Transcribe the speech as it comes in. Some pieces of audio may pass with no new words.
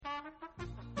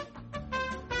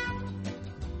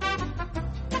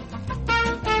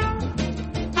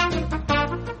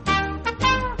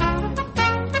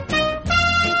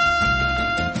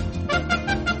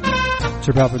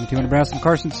Sir Palpatine, T1 Brass, and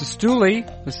Carson Sestouli.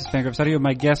 This is Fangraphs Audio.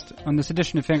 My guest on this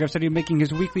edition of Fangraphs Audio making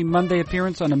his weekly Monday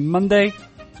appearance on a Monday.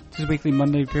 It's his weekly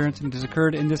Monday appearance, and it has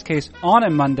occurred, in this case, on a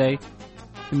Monday.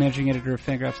 The managing editor of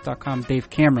Fangraphs.com,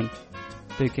 Dave Cameron.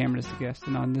 Dave Cameron is the guest,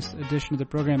 and on this edition of the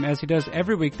program, as he does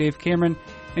every week, Dave Cameron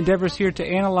endeavors here to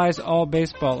analyze all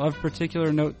baseball. Of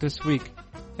particular note this week,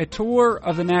 a tour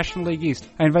of the National League East.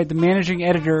 I invite the managing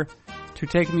editor to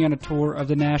take me on a tour of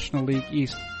the National League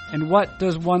East. And what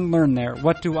does one learn there?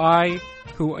 What do I,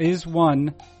 who is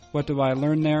one, what do I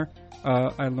learn there?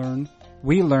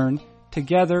 We learn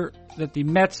together that the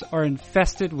Mets are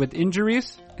infested with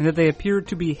injuries and that they appear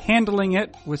to be handling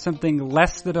it with something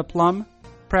less than aplomb,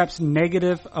 perhaps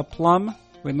negative aplomb.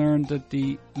 We learned that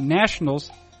the Nationals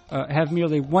have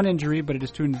merely one injury, but it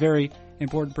is to a very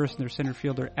important person, their center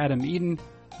fielder, Adam Eaton,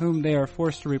 whom they are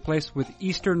forced to replace with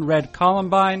Eastern Red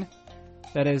Columbine.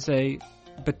 That is a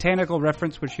botanical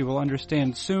reference, which you will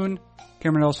understand soon.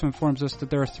 Cameron also informs us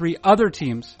that there are 3 other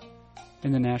teams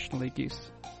in the National League East.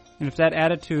 And if that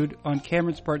attitude on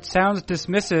Cameron's part sounds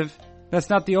dismissive, that's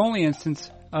not the only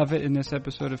instance of it in this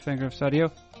episode of Fangraphs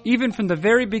Audio. Even from the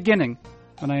very beginning,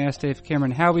 when I asked Dave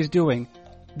Cameron how he's doing,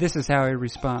 this is how he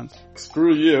responds.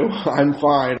 Screw you, I'm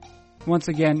fine. Once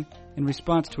again, in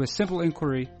response to a simple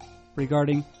inquiry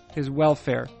regarding his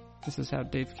welfare, this is how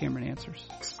Dave Cameron answers.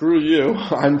 Screw you,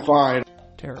 I'm fine.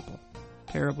 Terrible.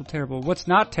 Terrible, terrible. What's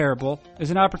not terrible is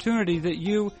an opportunity that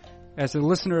you, as a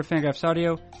listener of Fangraphs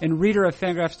Audio and reader of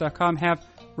Fangraphs.com, have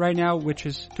right now, which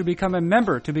is to become a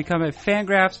member, to become a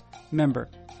Fangraphs member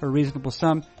for a reasonable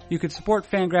sum. You could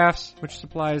support Fangraphs, which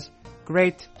supplies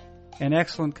great and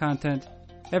excellent content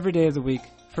every day of the week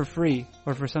for free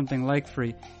or for something like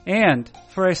free. And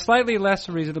for a slightly less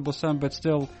reasonable sum, but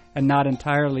still a not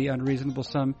entirely unreasonable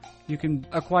sum, you can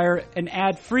acquire an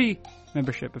ad-free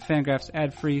membership, a Fangraphs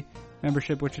ad-free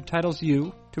membership, which entitles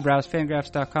you to browse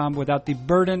Fangraphs.com without the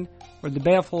burden or the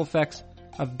baleful effects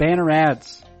of banner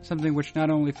ads, something which not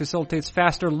only facilitates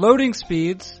faster loading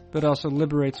speeds, but also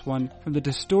liberates one from the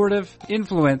distortive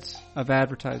influence of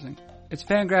advertising. It's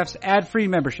Fangraphs ad-free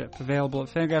membership, available at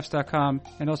Fangraphs.com,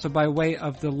 and also by way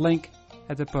of the link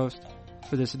at the post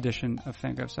for this edition of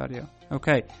Fangraphs Audio.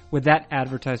 Okay, with that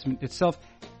advertisement itself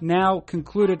now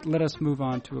concluded, let us move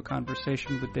on to a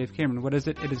conversation with Dave Cameron. What is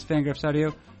it? It is Fangraphs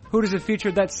Audio. Who does it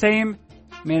feature? That same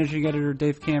managing editor,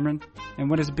 Dave Cameron. And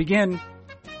when does it begin?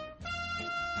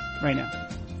 Right now.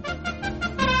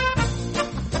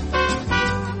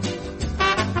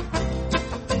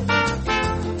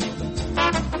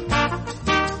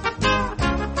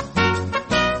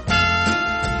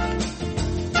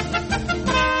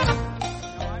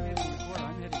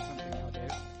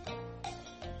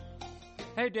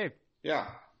 Hey, Dave. Yeah.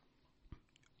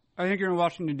 I think you're in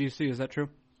Washington, D.C. Is that true?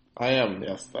 I am,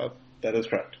 yes. That is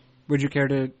correct. Would you care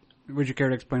to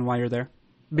explain why you're there?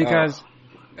 Because,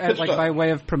 by way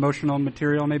of promotional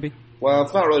material, maybe? Well,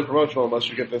 it's not really promotional unless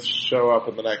you get this show up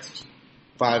in the next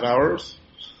 5 hours.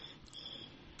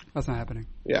 That's not happening.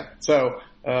 Yeah. So,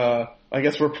 I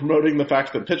guess we're promoting the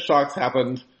fact that Pitch Talks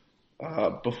happened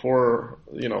before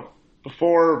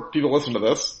people listen to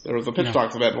this. There was a Pitch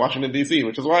Talks event in Washington, D.C.,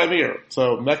 which is why I'm here.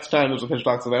 So next time there's a Pitch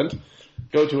Talks event,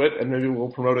 go to it, and maybe we'll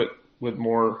promote it with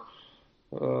more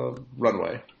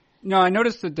runway. No, I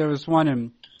noticed that there was one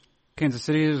in Kansas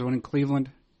City, there was one in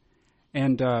Cleveland,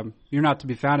 and you're not to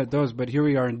be found at those, but here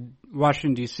we are in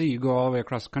Washington, D.C. You go all the way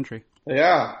across the country.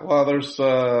 Yeah, well, there's,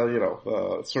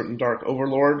 a certain dark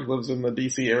overlord lives in the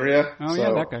D.C. area. Oh,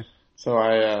 yeah, that guy. So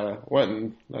I went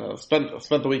and spent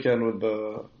the weekend with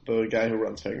the guy who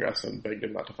runs Fangraphs and begged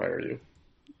him not to fire you.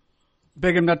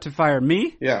 Beg him not to fire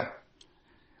me? Yeah.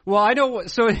 Well, I know.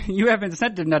 So you have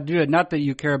incentive not to do it. Not that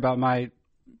you care about my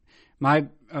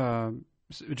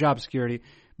job security,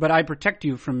 but I protect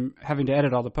you from having to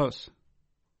edit all the posts.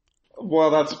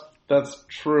 Well, that's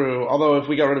true. Although if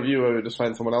we got rid of you, I would just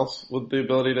find someone else with the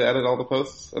ability to edit all the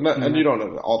posts, and you don't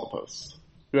edit all the posts.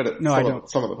 You edit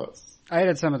some of the posts. I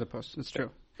edit some of the posts. It's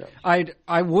true. Yeah.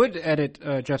 I would edit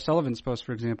Jeff Sullivan's post,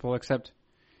 for example, except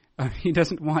he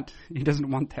doesn't want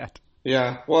that.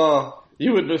 Yeah. Well,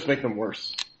 you would just make them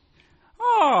worse.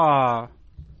 Ah,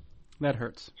 that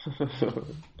hurts.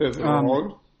 Is it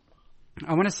wrong?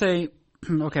 I want to say,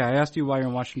 okay, I asked you why you're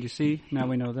in Washington, D.C. Now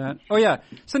we know that. Oh, yeah.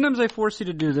 Sometimes I force you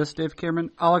to do this, Dave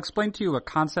Cameron. I'll explain to you a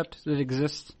concept that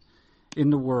exists in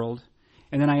the world,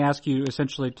 and then I ask you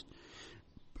essentially,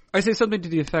 I say something to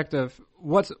the effect of,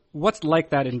 what's like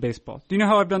that in baseball? Do you know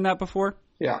how I've done that before?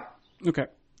 Yeah. Okay.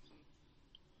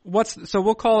 So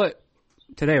we'll call it,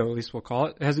 today, or at least we'll call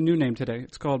it. It has a new name today.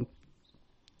 It's called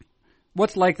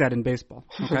What's Like That in Baseball.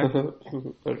 Okay.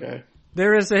 Okay.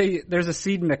 There's a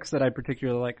seed mix that I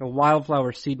particularly like, a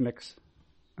wildflower seed mix,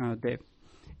 Dave.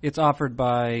 It's offered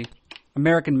by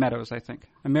American Meadows, I think.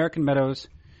 American Meadows,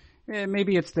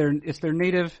 maybe it's their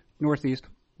native Northeast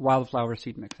wildflower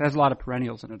seed mix. It has a lot of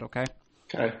perennials in it, okay?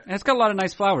 Okay. And it's got a lot of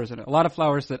nice flowers in it, a lot of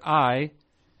flowers that I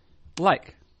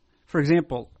like. For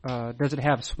example, does it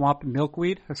have swamp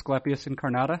milkweed, Asclepias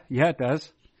incarnata? Yeah, it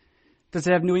does. Does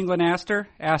it have New England aster,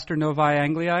 Aster novae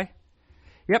anglii?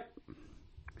 Yep.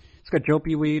 It's got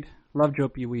Jopi weed. Love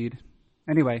Jopi weed.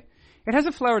 Anyway, it has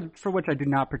a flower for which I do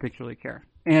not particularly care.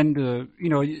 And,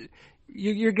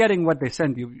 you're getting what they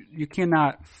send you. You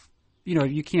cannot,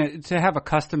 you can't, to have a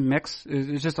custom mix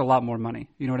is just a lot more money.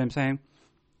 You know what I'm saying?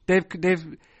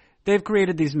 They've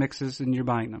created these mixes and you're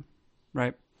buying them,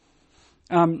 right?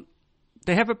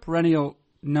 They have a perennial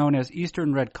known as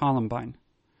Eastern Red Columbine.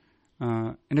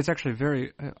 And it's actually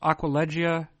very,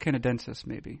 Aquilegia canadensis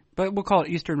maybe. But we'll call it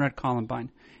Eastern Red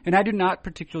Columbine. And I do not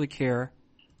particularly care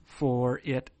for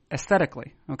it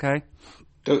aesthetically, okay?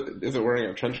 Is it wearing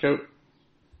a trench coat?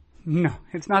 No,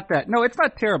 it's not that. No, it's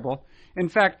not terrible. In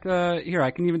fact, here,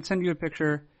 I can even send you a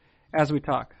picture as we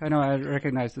talk. I know I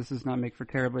recognize this does not make for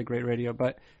terribly great radio,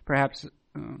 but perhaps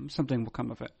something will come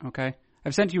of it, okay?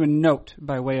 I've sent you a note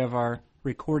by way of our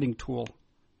recording tool.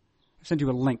 I've sent you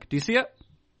a link. Do you see it?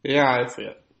 Yeah, I see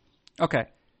it. Okay.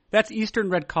 That's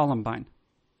Eastern Red Columbine.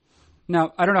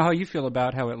 Now, I don't know how you feel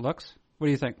about how it looks. What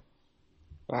do you think?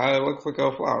 It looks like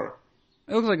a flower.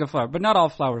 It looks like a flower, but not all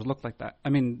flowers look like that. I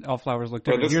mean, all flowers look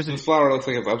different. But this flower looks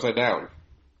like it's upside down.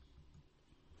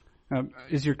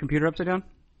 Is your computer upside down?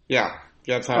 Yeah.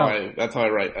 That's how I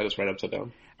write. I just write upside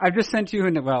down. I've just sent you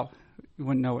you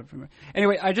wouldn't know it from it.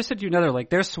 Anyway, I just sent you another,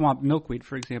 there's swamp milkweed,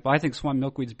 for example. I think swamp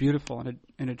milkweed's beautiful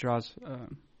and it draws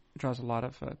a lot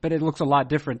of, but it looks a lot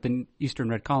different than Eastern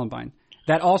Red Columbine.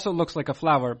 That also looks like a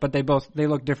flower, but they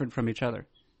look different from each other.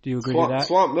 Do you agree with that?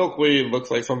 Swamp milkweed looks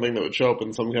like something that would show up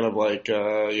in some kind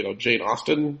of Jane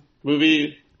Austen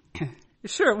movie.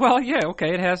 Sure. Well, yeah,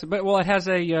 okay. It has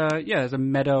a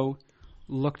meadow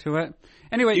look to it.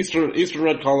 Anyway, Eastern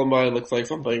Red Columbine looks like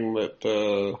something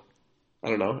that I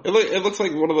don't know. It looks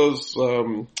like one of those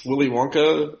Willy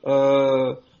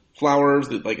Wonka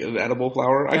flowers, like an edible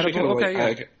flower. I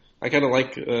kind of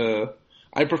like.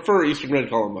 I prefer Eastern Red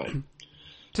Columbine.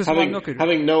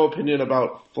 Having no opinion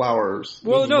about flowers.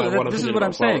 Well, this is what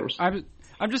I'm saying.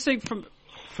 I'm just saying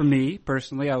from me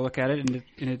personally, I look at it and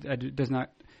it does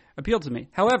not appeal to me.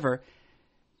 However,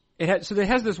 it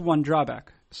has this one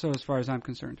drawback. So as far as I'm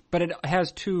concerned, but it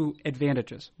has two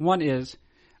advantages. One is,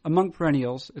 among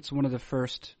perennials, it's one of the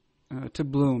first to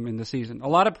bloom in the season. A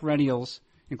lot of perennials,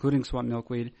 including swamp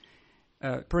milkweed,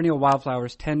 perennial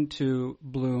wildflowers tend to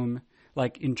bloom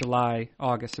like in July,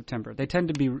 August, September. They tend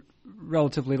to be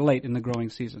relatively late in the growing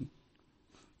season.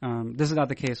 This is not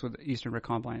the case with Eastern Red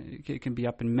Columbine. It can be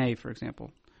up in May, for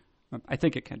example. I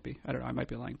think it can be. I don't know. I might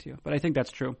be lying to you, but I think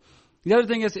that's true. The other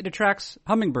thing is it attracts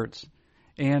hummingbirds.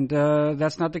 And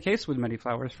that's not the case with many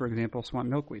flowers. For example, swamp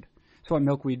milkweed. Swamp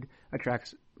milkweed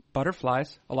attracts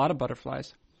butterflies, a lot of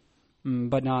butterflies,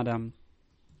 but not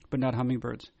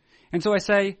hummingbirds. And so I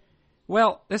say,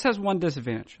 well, this has one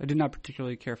disadvantage. I do not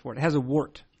particularly care for it. It has a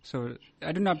wart, so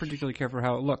I do not particularly care for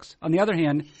how it looks. On the other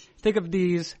hand, think of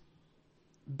these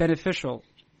beneficial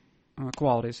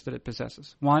qualities that it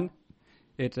possesses. One,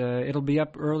 it'll be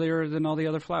up earlier than all the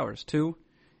other flowers. Two,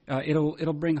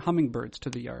 it'll bring hummingbirds to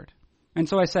the yard. And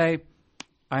so I say,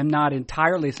 I'm not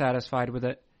entirely satisfied with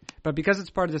it, but because it's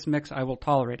part of this mix, I will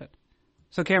tolerate it.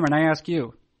 So Cameron, I ask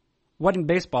you, what in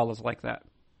baseball is like that?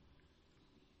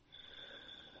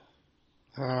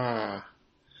 I'm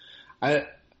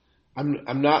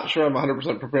not sure I'm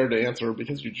 100% prepared to answer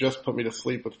because you just put me to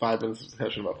sleep with 5 minutes of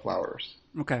discussion about flowers.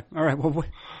 Okay, all right. Well,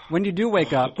 when you do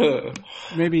wake up,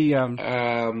 maybe.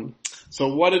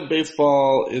 So what in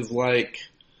baseball is like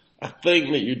a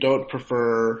thing that you don't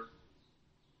prefer,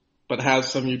 but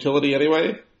has some utility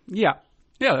anyway? Yeah,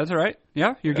 that's all right.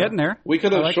 Yeah, you're getting there. We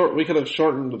could have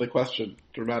shortened the question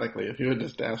dramatically if you had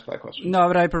just asked that question. No,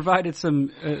 but I provided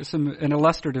an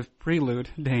illustrative prelude,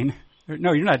 Dane.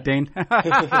 No, you're not Dane.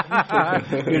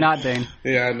 You're not Dane.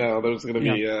 Yeah, no, there's going to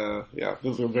be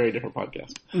this is a very different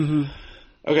podcast. Mm-hmm.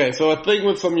 Okay, so a thing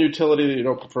with some utility that you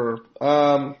don't prefer.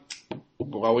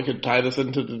 Well, we could tie this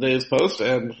into today's post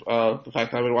and the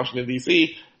fact that I'm in Washington,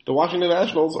 D.C. The Washington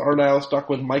Nationals are now stuck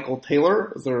with Michael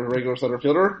Taylor as their regular center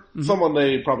fielder, someone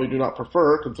they probably do not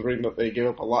prefer, considering that they gave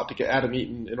up a lot to get Adam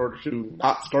Eaton in order to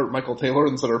not start Michael Taylor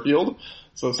in center field.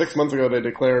 So 6 months ago they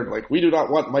declared, we do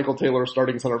not want Michael Taylor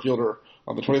starting center fielder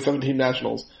on the 2017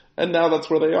 Nationals, and now that's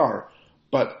where they are.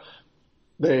 But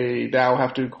they now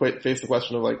have to face the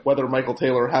question of like whether Michael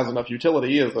Taylor has enough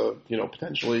utility as a,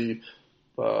 potentially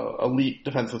elite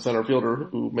defensive center fielder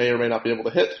who may or may not be able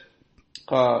to hit,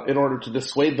 in order to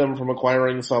dissuade them from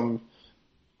acquiring some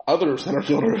other center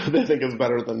fielder who they think is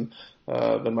better than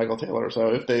Michael Taylor. So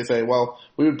if they say, well,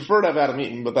 we would prefer to have Adam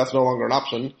Eaton, but that's no longer an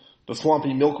option. The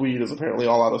swampy milkweed is apparently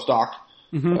all out of stock.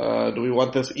 Mm-hmm. Do we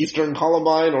want this Eastern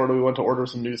Columbine, or do we want to order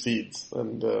some new seeds?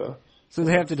 And so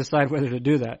they have to decide whether to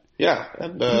do that. Yeah,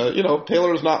 and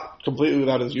Taylor is not completely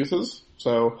without his uses.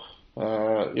 So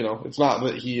it's not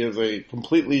that he is a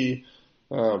completely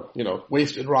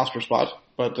wasted roster spot.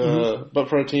 But but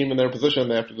for a team in their position,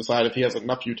 they have to decide if he has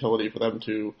enough utility for them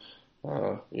to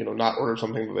not order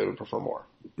something that they would prefer more.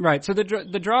 Right. So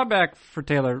the drawback for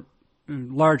Taylor,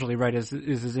 largely, right, is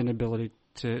his inability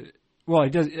to. Well,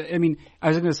 he does. I mean, I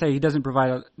was going to say he doesn't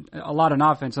provide a lot on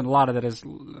offense, and a lot of that is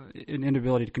an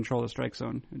inability to control the strike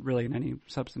zone, really, in any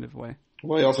substantive way.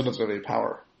 Well, he also doesn't have any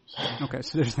power. Okay,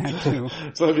 so there's that too.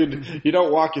 So if you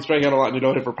don't walk, you strike out a lot, and you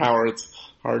don't hit for power, it's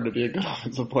hard to be a good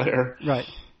offensive player. Right.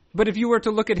 But if you were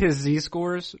to look at his Z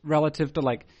scores relative to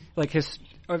like his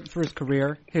for his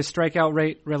career, his strikeout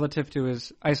rate relative to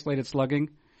his isolated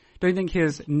slugging, do you think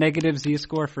his negative Z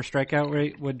score for strikeout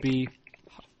rate would be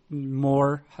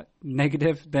more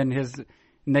negative than his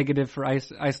negative for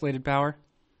isolated power?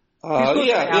 I mean,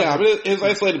 his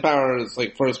isolated power is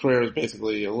for his career is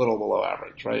basically a little below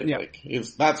average, right? Yeah.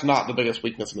 That's not the biggest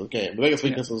weakness in his game. The biggest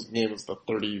weakness in his game is the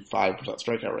 35%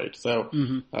 strikeout rate. So,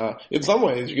 in some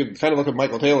ways, you can kind of look at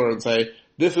Michael Taylor and say,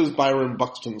 this is Byron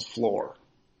Buxton's floor,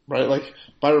 right? Like,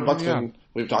 Byron Buxton,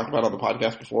 we've talked about on the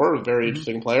podcast before, a very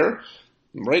interesting player.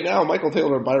 Right now, Michael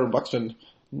Taylor and Byron Buxton,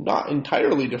 not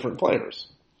entirely different players.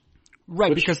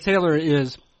 Right, because Taylor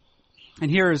is, and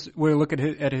here's where we look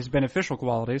at his beneficial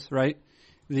qualities, right?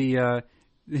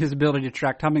 His ability to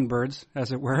track hummingbirds,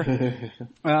 as it were.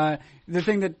 The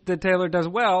thing that Taylor does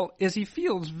well is he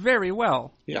fields very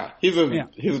well. Yeah, he's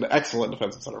an excellent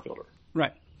defensive center fielder.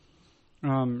 Right.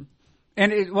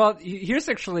 Here's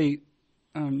actually,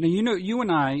 you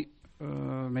and I,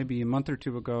 maybe a month or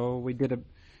two ago, we did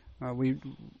we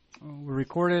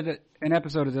recorded an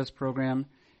episode of this program,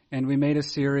 and we made a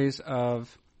series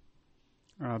of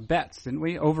bets, didn't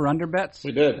we? Over-under bets?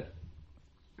 We did.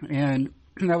 And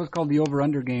that was called the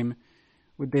Over-Under Game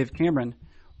with Dave Cameron.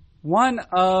 One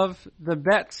of the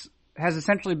bets has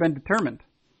essentially been determined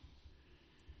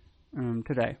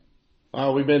today.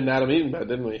 We made an Adam Eaton bet,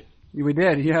 didn't we? We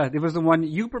did, yeah. It was the one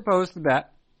you proposed the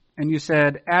bet, and you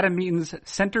said Adam Eaton's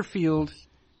center field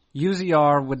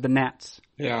UZR with the Nats.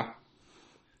 Yeah.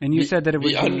 And you said that it would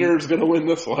be... The under's going to win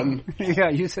this one. Yeah,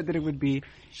 you said that it would be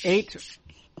 8...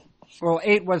 Well,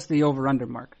 8 was the over-under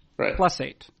mark. Right. Plus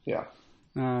 8. Yeah.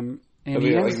 And it'd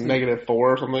be -4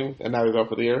 or something, and now he's out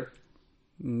for the year?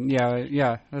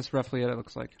 Yeah, that's roughly it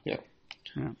looks like. Yeah.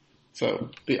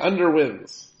 So, the under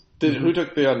wins. Who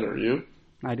took the under? You?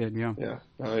 I did, yeah. Yeah.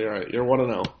 Oh, you're right. You're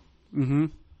 1-0. Mm-hmm.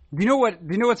 Do you know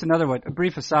what's another one? A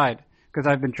brief aside, because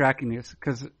I've been tracking this,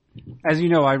 because, as you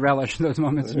know, I relish those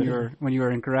moments when you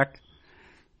were incorrect.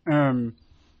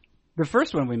 The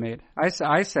first one we made,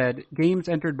 I said games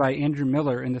entered by Andrew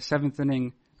Miller in the 7th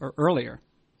inning or earlier.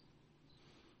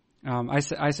 I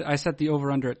set the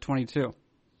over-under at 22.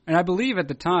 And I believe at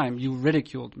the time you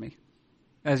ridiculed me,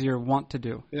 as you're wont to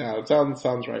do. Yeah, it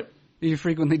sounds right. You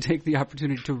frequently take the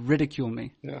opportunity to ridicule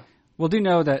me. Yeah. Well, do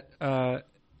know that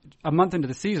a month into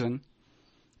the season,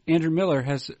 Andrew Miller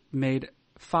has made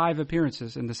 5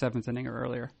 appearances in the 7th inning or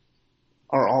earlier.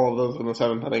 Are all of those in the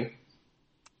 7th inning?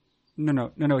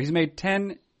 No. He's made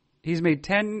 10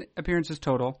 appearances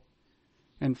total,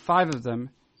 and 5 of them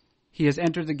he has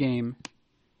entered the game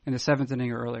in the 7th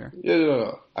inning or earlier.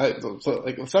 Yeah. So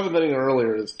the 7th inning or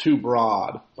earlier is too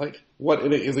broad. Like, what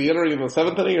inning is he entering in the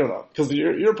 7th inning or not? Because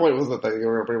your point was that they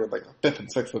were bringing the 5th and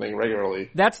 6th inning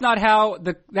regularly. That's not how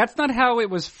it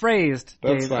was phrased,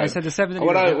 Dave. Fine. I said the 7th inning.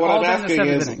 What I'm asking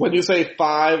is, when you say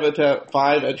 5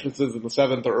 entrances in the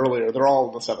 7th or earlier, they're all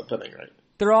in the 7th inning, right?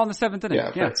 They're all in the 7th inning.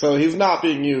 Yeah. So he's not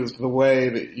being used the way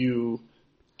that you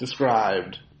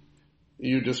described.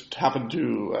 You just happen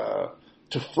to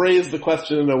phrase the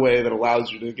question in a way that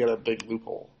allows you to get a big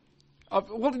loophole.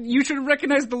 Well, you should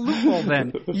recognize the loophole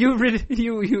then.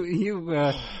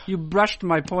 You brushed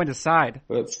my point aside.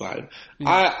 That's fine.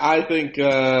 Yeah. I think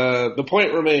the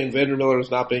point remains Andrew Miller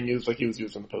is not being used like he was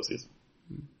used in the postseason.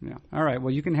 Yeah. All right.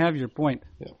 Well, you can have your point.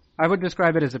 Yeah. I would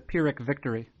describe it as a Pyrrhic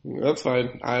victory. That's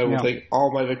fine. I will take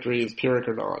all my victories, Pyrrhic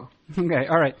or non. Okay,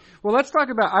 all right. Well, let's talk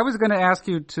about, I was going to ask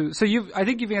you to, so I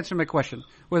think you've answered my question.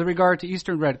 With regard to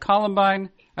Eastern Red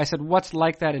Columbine, I said, what's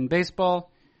like that in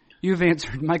baseball? You've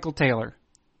answered Michael Taylor.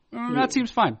 That seems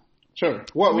fine. Sure.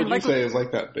 What would you say is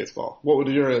like that in baseball? What would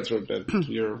your answer have been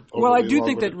to your well, I do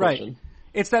think that, question? right.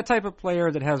 It's that type of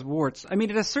player that has warts. I mean,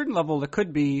 at a certain level, it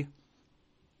could be,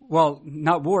 well,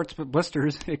 not warts, but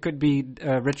blisters. It could be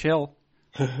Rich Hill,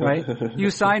 right?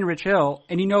 You sign Rich Hill,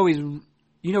 and you know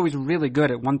he's really good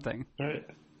at one thing. Right.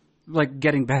 Like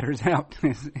getting batters out.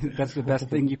 That's the best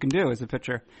thing you can do as a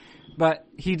pitcher. But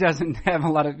he doesn't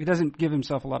give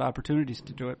himself a lot of opportunities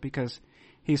to do it because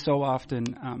he's so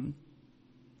often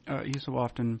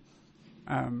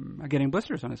getting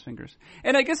blisters on his fingers.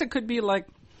 And I guess it could be like,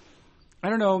 I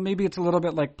don't know, maybe it's a little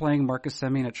bit like playing Marcus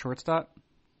Semien at shortstop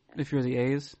if you're the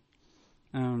A's.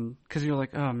 Cause you're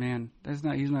like, oh man, he's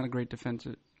not a great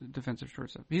defensive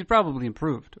shortstop. He's probably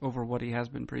improved over what he has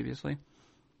been previously.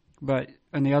 But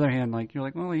on the other hand, like, you're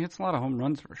like, well, he hits a lot of home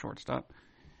runs for a shortstop.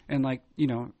 And like,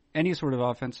 any sort of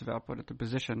offensive output at the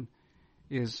position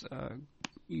is,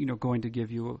 going to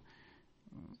give you,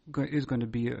 is going to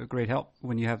be a great help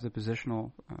when you have the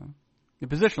positional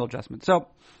adjustment. So,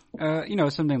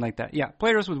 something like that. Yeah.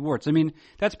 Players with warts. I mean,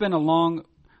 that's been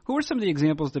who are some of the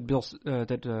examples that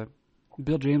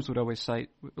Bill James would always cite?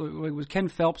 Was Ken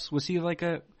Phelps? Was he like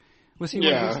a, was he?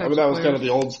 Yeah, I mean that was kind of the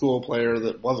old school player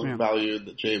that wasn't valued.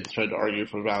 That James tried to argue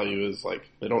for value is like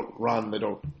they don't run, they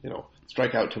don't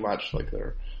strike out too much. Like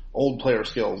they're old player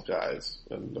skills guys,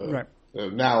 and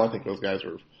now I think those guys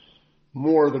are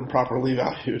more than properly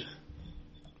valued.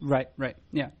 Right,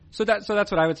 yeah. So that's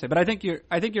what I would say. But I think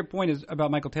your point is about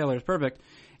Michael Taylor is perfect,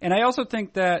 and I also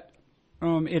think that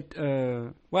it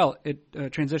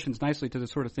transitions nicely to the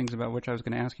sort of things about which I was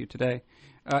going to ask you today.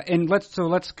 And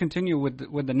let's continue with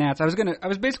the Nats. I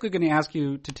was basically going to ask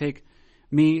you to take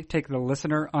the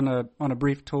listener on a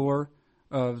brief tour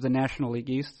of the National League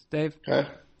East, Dave. Okay.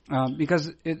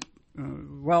 Because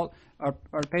our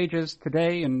pages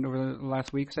today and over the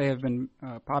last week have been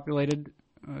populated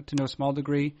to no small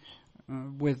degree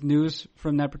with news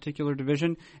from that particular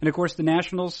division, and of course the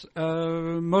Nationals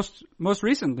most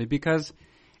recently, because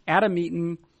Adam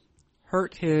Eaton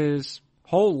hurt his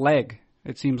whole leg.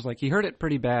 It seems like he hurt it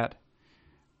pretty bad,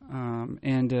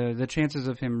 and the chances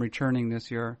of him returning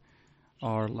this year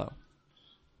are low.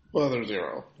 Well, they're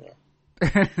zero.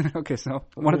 Yeah. Okay, so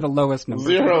one of the lowest numbers.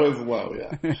 Zero is low.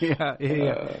 Yeah.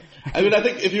 Yeah. I mean, I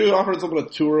think if you offered someone a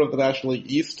tour of the National League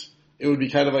East, it would be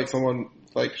kind of like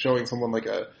showing someone like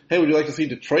hey, would you like to see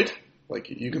Detroit? Like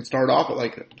you could start off at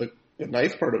like the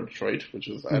nice part of Detroit, which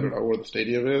is, I don't know where the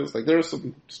stadium is. Like there's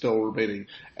some still remaining.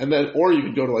 And then, or you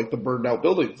could go to like the burned out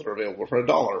buildings that are available for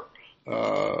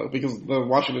 $1. Because the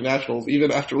Washington Nationals,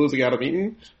 even after losing Adam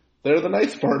Eaton, they're the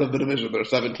nice part of the division. They're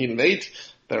 17-8.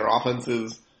 Their offense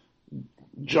is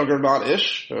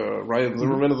juggernaut-ish. Ryan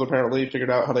Zimmerman has apparently figured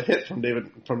out how to hit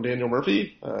from Daniel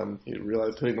Murphy. He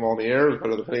realized hitting the ball in the air is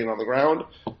better than hitting it on the ground.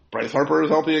 Bryce Harper is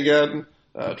healthy again.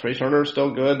 Trey Turner is still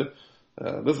good.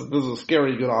 This is a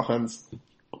scary good offense.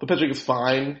 The pitching is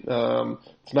fine.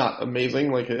 It's not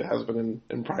amazing like it has been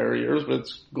in prior years, but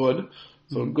it's good.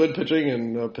 So good pitching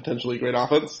and potentially great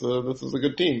offense. This is a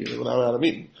good team even without Adam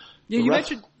Eaton. Yeah,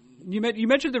 you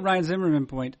mentioned the Ryan Zimmerman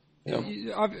point.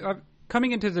 Yeah.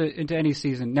 Coming into any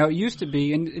season, now it used to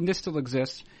be, and this still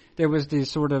exists, there was the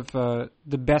sort of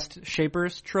the best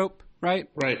shapers trope, right?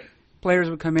 Right. Players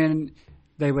would come in,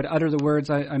 they would utter the words,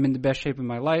 I'm in the best shape of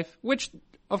my life, which,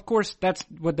 of course, that's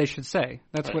what they should say.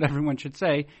 That's what everyone should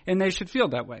say, and they should feel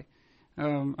that way.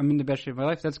 I'm in the best shape of my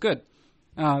life, that's good.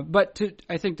 But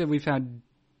I think that we found,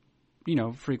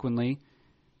 frequently,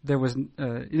 there was,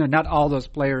 not all those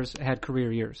players had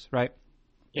career years, right?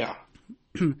 Yeah.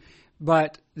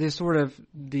 But the sort of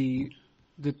the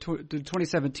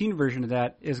 2017 version of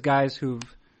that is guys who've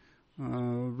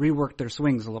reworked their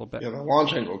swings a little bit. Yeah, the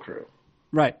launch angle crew.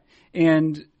 Right.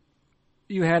 And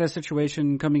you had a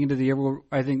situation coming into the year where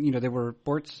I think, there were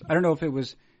reports. I don't know if it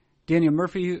was Daniel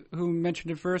Murphy who mentioned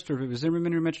it first or if it was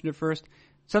Zimmerman who mentioned it first.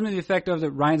 Something to the effect of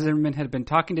that Ryan Zimmerman had been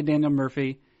talking to Daniel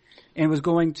Murphy and was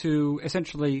going to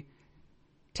essentially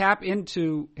tap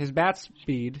into his bat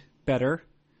speed better.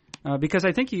 Because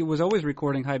I think he was always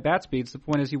recording high bat speeds. The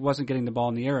point is he wasn't getting the ball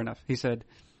in the air enough. He said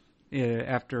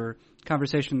after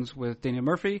conversations with Daniel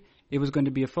Murphy, it was going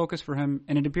to be a focus for him,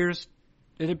 and it appears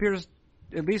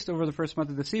at least over the first month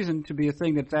of the season to be a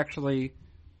thing that's actually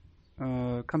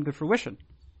come to fruition.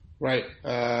 Right.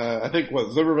 I think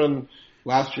Zimmerman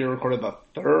last year recorded the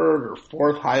third or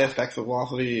fourth highest exit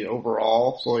velocity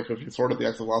overall. So like if you sorted the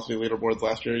exit velocity leaderboards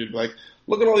last year, you'd be like,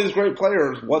 look at all these great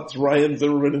players. What's Ryan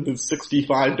Zimmerman and his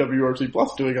 65 WRC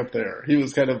plus doing up there? He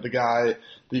was kind of the guy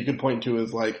that you could point to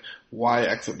as like why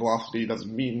exit velocity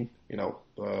doesn't mean,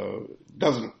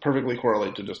 doesn't perfectly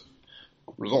correlate to just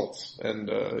results. And,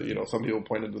 some people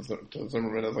pointed to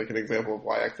Zimmerman as like an example of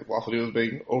why exit velocity was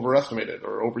being overestimated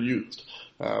or overused.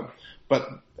 As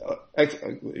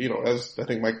I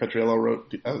think Mike Petriello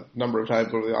wrote a number of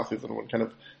times over the offseason when kind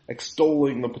of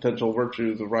extolling the potential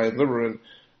virtues of Ryan Zimmerman,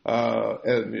 I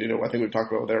think we've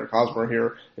talked about with Eric Hosmer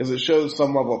here, is it shows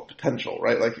some level of potential,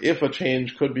 right? Like if a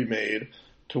change could be made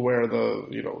to where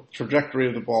the, trajectory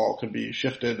of the ball could be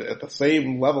shifted at the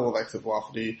same level of exit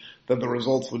velocity, then the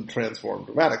results would transform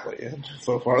dramatically. And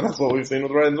so far, that's what we've seen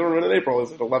with Ryan Zimmerman in April.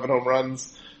 He's hit 11 home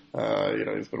runs.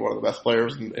 He's been one of the best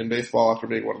players in baseball after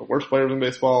being one of the worst players in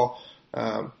baseball.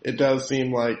 It does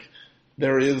seem like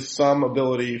there is some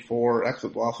ability for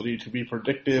exit velocity to be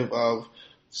predictive of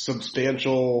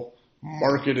substantial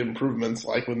market improvements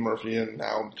like with Murphy and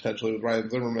now potentially with Ryan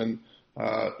Zimmerman,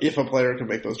 if a player can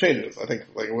make those changes. I think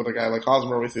like with a guy like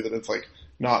Hosmer, we see that it's like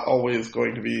not always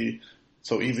going to be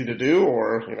so easy to do,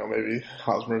 or, maybe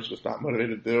Hosmer's just not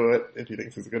motivated to do it if he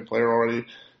thinks he's a good player already.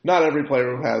 Not every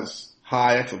player who has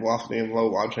high exit velocity and low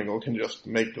launch angle can just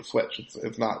make the switch.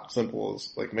 It's not simple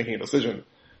as like making a decision.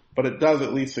 But it does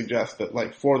at least suggest that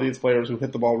like for these players who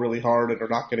hit the ball really hard and are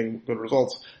not getting good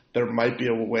results, there might be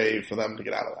a way for them to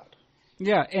get out of that.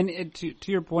 Yeah, and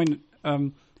to your point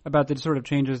about the sort of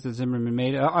changes that Zimmerman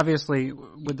made, obviously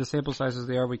with the sample sizes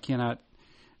they are, we cannot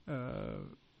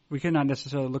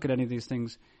necessarily look at any of these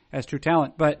things as true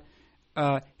talent. But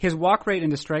his walk rate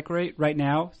and the strike rate right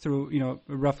now, through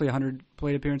roughly 100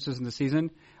 plate appearances in the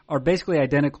season, are basically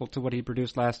identical to what he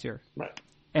produced last year. Right.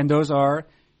 And those are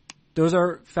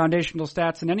foundational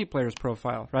stats in any player's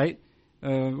profile, right?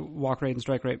 Walk rate and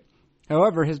strike rate.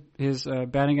 However, his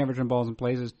batting average on balls in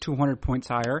plays is 200 points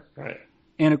higher. Right.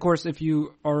 And of course, if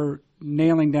you are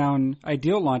nailing down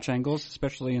ideal launch angles,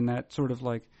 especially in that sort of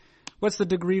like, what's the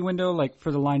degree window? Like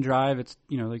for the line drive, it's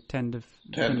like 10 to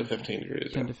 15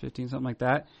 degrees. 10 to 15, something like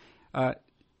that.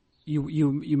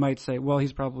 You might say, well,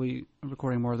 he's probably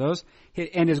recording more of those.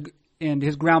 And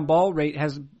his ground ball rate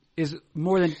is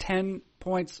more than 10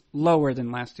 points lower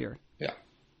than last year.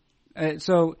 Yeah.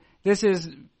 So this is.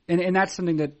 And that's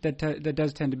something that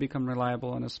does tend to become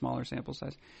reliable in a smaller sample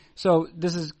size. So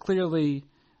this is clearly,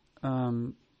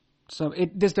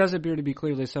 this does appear to be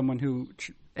clearly someone who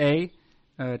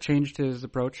changed his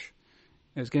approach,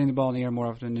 is getting the ball in the air more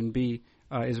often, and B,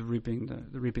 is reaping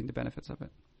the benefits of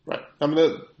it. Right.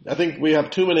 I think we have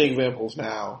too many examples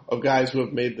now of guys who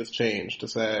have made this change to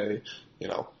say,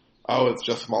 it's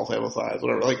just small sample size,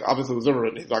 whatever. Like obviously with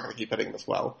Zimmerman, he's not going to keep hitting this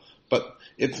well, but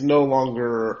it's no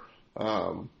longer.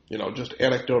 Just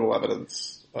anecdotal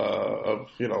evidence of,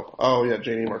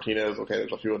 JD Martinez, okay,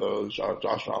 there's a few of those,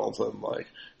 Josh Donaldson,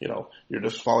 you're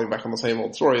just falling back on the same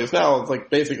old story. It's like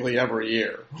basically every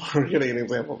year we're getting an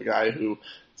example of a guy who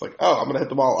it's like, I'm going to hit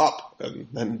the ball up, and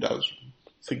then does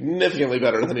significantly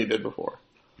better than he did before.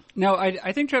 Now,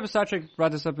 I think Travis Sawchik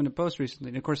brought this up in a post recently,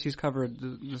 and of course he's covered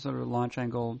the sort of launch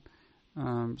angle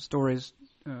stories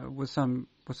with some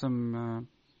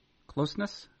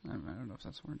closeness. I don't know if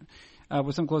that's a word.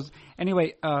 With some close.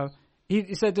 Anyway,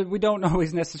 he said that we don't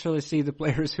always necessarily see the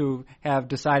players who have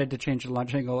decided to change the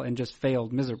launch angle and just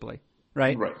failed miserably,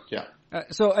 right? Right, yeah.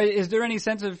 So is there any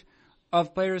sense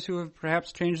of players who have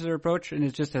perhaps changed their approach and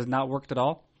it just has not worked at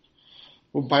all?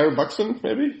 Well, Byron Buxton,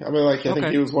 maybe? I think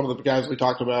he was one of the guys we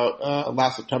talked about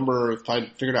last September,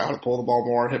 figured out how to pull the ball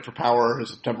more, hit for power.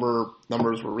 His September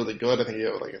numbers were really good. I think he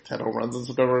had 10 home runs in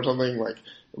September or something.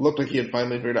 It looked like he had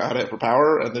finally figured out how to hit for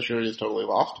power, and this year he's totally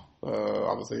lost.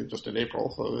 Obviously just in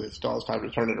April, so he still has time to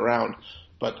turn it around.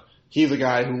 But he's a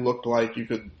guy who looked like you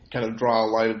could kind of draw a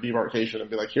line of demarcation and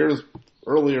be like, here's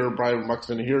earlier Byron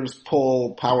Buxton, here's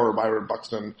pull power Byron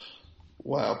Buxton.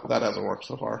 Well, that hasn't worked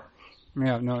so far.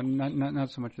 Yeah, no,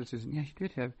 not so much this season. Yeah,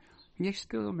 he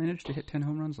still managed to hit 10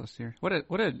 home runs last year.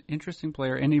 What an interesting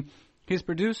player. And he's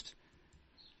produced,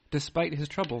 despite his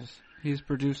troubles, he's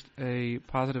produced a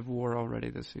positive WAR already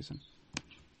this season.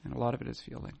 And a lot of it is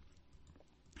fielding.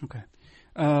 Okay.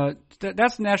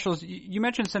 That's the Nationals. You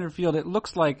mentioned center field. It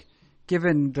looks like,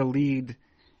 given the lead,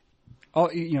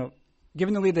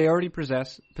 given the lead they already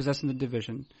possess in the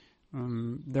division,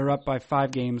 they're up by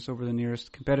 5 games over the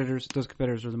nearest competitors. Those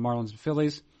competitors are the Marlins and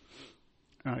Phillies.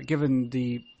 Given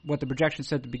what the projection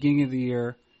said at the beginning of the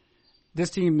year, this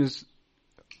team is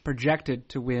projected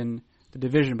to win the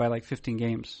division by 15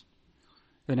 games,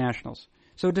 the Nationals.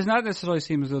 So it does not necessarily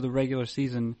seem as though the regular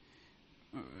season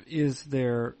is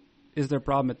their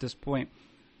problem at this point.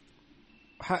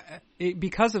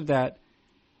 Because of that,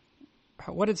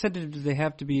 what incentive do they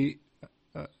have to be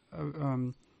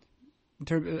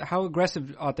how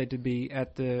aggressive ought they to be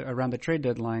around the trade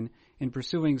deadline in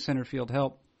pursuing center field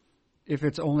help if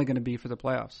it's only going to be for the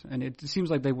playoffs. And it seems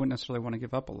like they wouldn't necessarily want to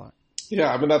give up a lot. Yeah,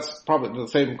 I mean, that's probably the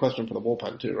same question for the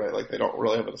bullpen too, right? Like they don't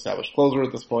really have an established closer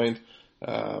at this point.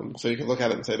 So you can look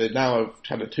at it and say they now have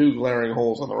kind of two glaring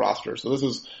holes on the roster. So this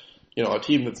is, a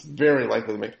team that's very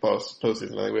likely to make the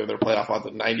postseason. I think we have their playoff odds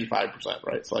at 95%,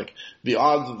 right? It's like the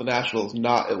odds of the Nationals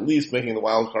not at least making the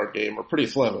wild card game are pretty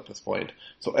slim at this point.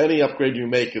 So any upgrade you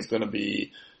make is going to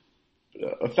be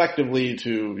effectively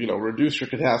to, reduce your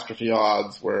catastrophe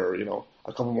odds where,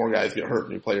 a couple more guys get hurt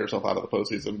and you play yourself out of the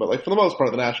postseason. But like for the most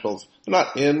part, the Nationals, they're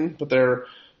not in, but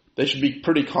they should be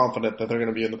pretty confident that they're going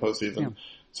to be in the postseason. Yeah.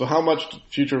 So how much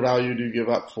future value do you give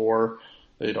up for,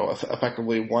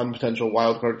 effectively one potential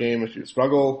wildcard game if you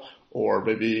struggle, or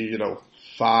maybe,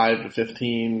 5 to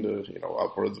 15 to,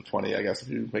 upwards of 20, I guess, if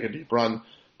you make a deep run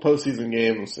postseason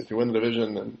games, if you win the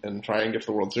division and try and get to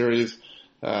the World Series.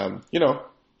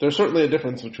 There's certainly a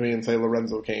difference between, say,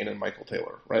 Lorenzo Cain and Michael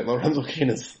Taylor, right? Lorenzo Cain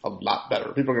is a lot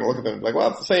better. People are going to look at them and be like, well,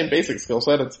 it's the same basic skill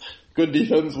set. It's good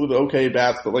defense with okay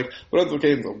bats, but like Lorenzo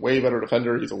Cain's a way better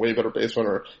defender. He's a way better base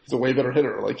runner. He's a way better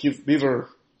hitter. Like he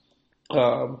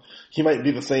might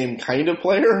be the same kind of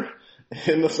player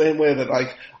in the same way that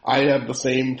like I have the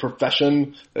same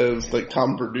profession as like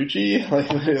Tom Verducci.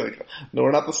 Like no,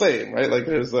 we're not the same, right? Like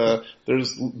there's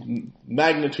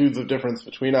magnitudes of difference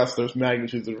between us. There's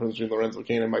magnitudes of difference between Lorenzo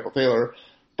Cain and Michael Taylor.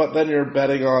 But then you're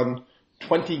betting on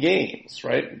 20 games,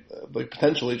 right? Like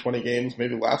potentially 20 games,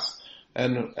 maybe less,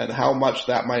 and how much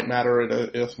that might matter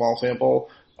in a small sample.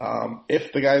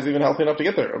 If the guy's even healthy enough to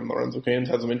get there. And Lorenzo Cain's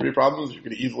had some injury problems. You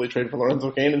could easily trade for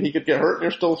Lorenzo Cain and he could get hurt and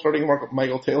you're still starting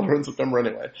Michael Taylor in September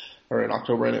anyway, or in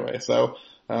October anyway. So,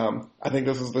 I think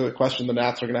this is the question the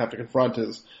Nats are going to have to confront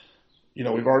is,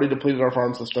 we've already depleted our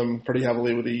farm system pretty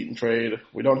heavily with the Eaton trade.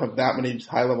 We don't have that many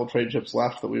high-level trade chips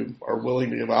left that we are willing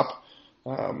to give up.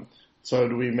 So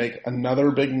do we make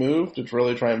another big move to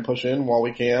really try and push in while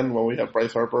we have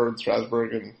Bryce Harper and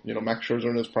Strasburg and, Max Scherzer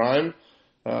in his prime?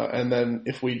 And then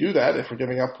if we do that, if we're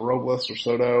giving up Robles or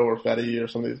Soto or Fetty or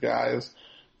some of these guys,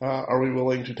 are we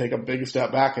willing to take a big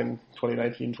step back in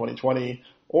 2019, 2020?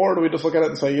 Or do we just look at it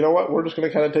and say, you know what, we're just going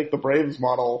to kind of take the Braves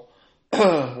model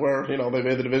where, they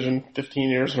made the division 15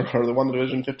 years, or they won the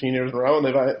division 15 years in a row and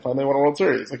they finally won a World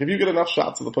Series. Like if you get enough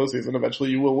shots at the postseason, eventually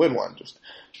you will win one. Just,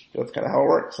 that's kind of how it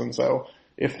works. And so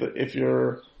if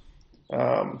you're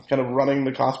kind of running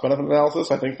the cost-benefit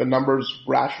analysis, I think the numbers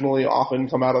rationally often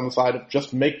come out on the side of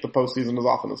just make the postseason as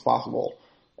often as possible.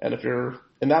 And if you're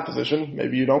in that position,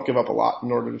 maybe you don't give up a lot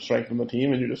in order to strengthen the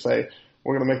team and you just say,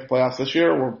 we're going to make the playoffs this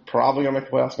year, we're probably going to make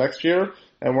the playoffs next year,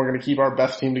 and we're going to keep our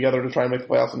best team together to try and make the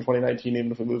playoffs in 2019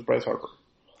 even if we lose Bryce Harper.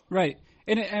 Right.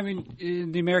 And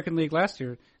in the American League last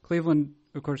year, Cleveland,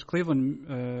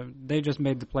 they just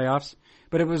made the playoffs,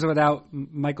 but it was without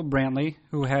Michael Brantley,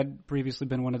 who had previously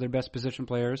been one of their best position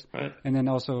players, right, and then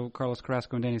also Carlos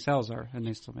Carrasco and Danny Salazar, and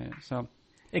they still made it. So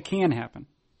it can happen.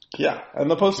 Yeah, and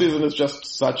the postseason is just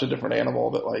such a different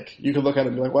animal that, like, you could look at it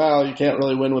and be like, well, you can't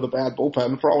really win with a bad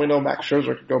bullpen. For all we know, Max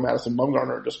Scherzer could go Madison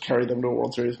Bumgarner and just carry them to a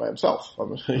World Series by himself. I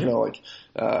mean,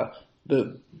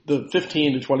 the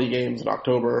 15 to 20 games in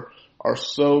October are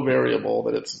so variable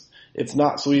that it's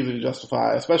not so easy to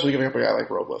justify, especially giving up a guy like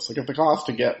Robles. Like, if the cost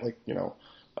to get,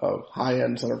 a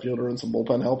high-end center fielder and some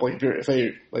bullpen help,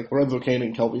 like Lorenzo Cain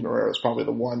and Kelvin Herrera is probably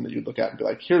the one that you'd look at and be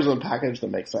like, here's a package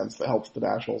that makes sense that helps the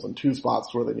Nationals in two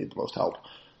spots where they need the most help.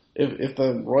 If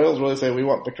the Royals really say we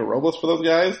want Victor Robles for those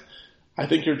guys, I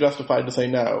think you're justified to say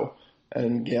no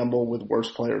and gamble with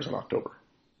worse players in October.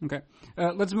 Okay.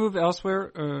 Let's move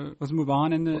elsewhere. Let's move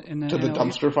on in the to the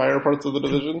dumpster fire parts of the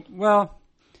division. Well,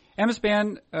 Emma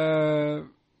Span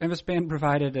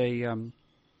provided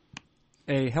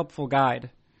a helpful guide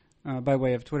by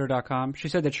way of Twitter.com. She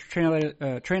said that she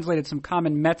translated some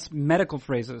common Mets medical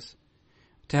phrases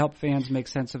to help fans make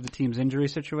sense of the team's injury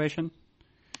situation.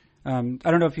 I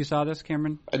don't know if you saw this,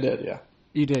 Cameron. I did, yeah.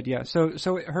 You did, yeah. So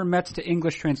her Mets to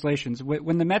English translations.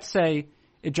 When the Mets say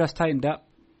it just tightened up,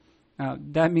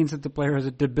 that means that the player has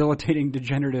a debilitating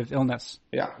degenerative illness.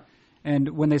 Yeah. And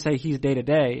when they say he's day to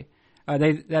day,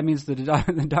 that means the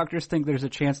doctors think there's a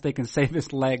chance they can save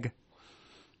his leg.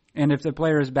 And if the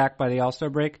player is back by the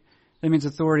All-Star break, that means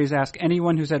authorities ask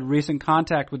anyone who's had recent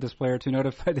contact with this player to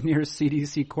notify the nearest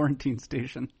CDC quarantine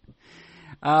station.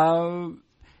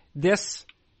 This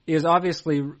is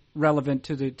obviously relevant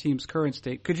to the team's current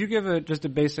state. Could you give just a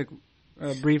basic,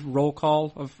 brief roll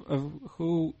call of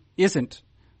who isn't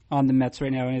on the Mets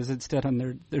right now and is instead on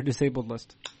their disabled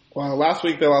list? Well, last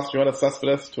week they lost Yoenis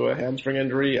Cespedes to a hamstring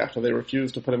injury after they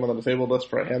refused to put him on the disabled list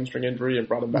for a hamstring injury and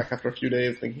brought him back after a few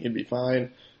days thinking he'd be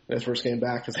fine. And his first game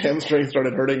back, his hamstring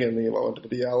started hurting and he went to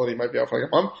the DL and he might be out for like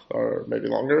a month or maybe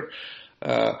longer.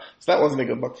 So that wasn't a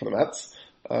good look for the Mets.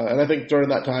 And I think during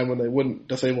that time when they wouldn't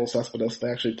disable Cespedes, they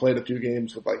actually played a few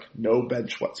games with like no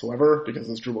bench whatsoever because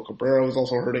Asdrubal Cabrera was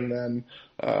also hurting then.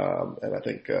 And I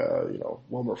think,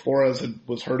 Wilmer Flores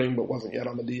was hurting but wasn't yet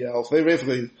on the DL. So they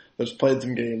basically just played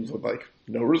some games with like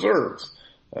no reserves,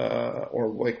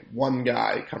 or like one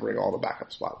guy covering all the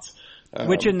backup spots.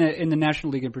 Which in the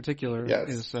National League in particular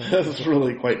is it's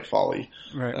really quite folly.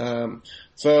 Right.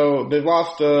 So they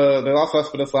lost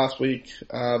Cespedes last week.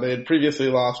 They had previously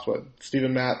lost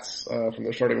Steven Matz from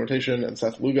their starting rotation and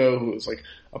Seth Lugo, who was like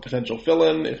a potential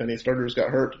fill-in if any starters got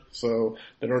hurt. So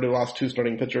they'd already lost 2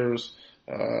 starting pitchers.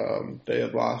 They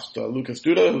had lost Lucas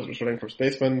Duda, who's their starting first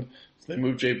baseman. So they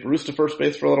moved Jay Bruce to first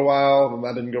base for a little while, and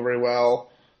that didn't go very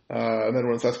well. And then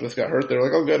when Cespedes got hurt, they were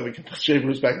like, "Oh, good, we can put Jay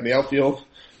Bruce back in the outfield."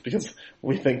 Because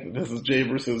we think that this is Jay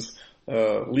Bruce's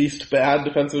least bad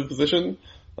defensive position.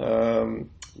 I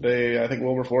think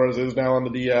Wilmer Flores is now on the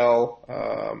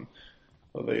DL.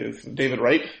 David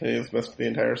Wright has missed the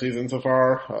entire season so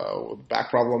far with back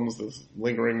problems. Is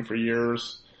lingering for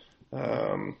years.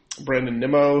 Brandon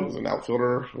Nimmo is an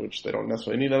outfielder, which they don't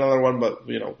necessarily need another one, but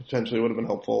potentially would have been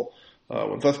helpful.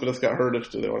 When Cespedes got hurt,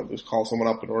 if they wanted to just call someone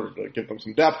up in order to give them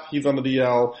some depth, he's on the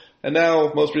DL. And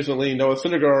now, most recently, Noah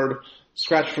Syndergaard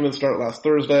scratched from his start last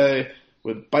Thursday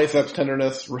with biceps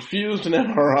tenderness, refused an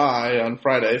MRI on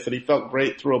Friday, said he felt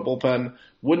great through a bullpen,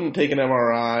 wouldn't take an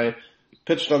MRI,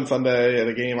 pitched on Sunday at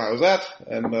a game I was at,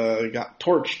 and got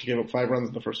torched, gave up 5 runs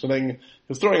in the first inning. He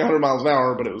was throwing 100 miles an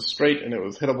hour, but it was straight and it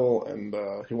was hittable, and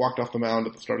he walked off the mound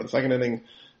at the start of the second inning.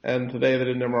 And today they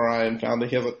did an MRI and found that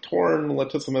he has a torn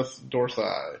latissimus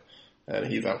dorsi, and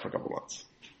he's out for a couple months.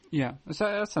 Yeah,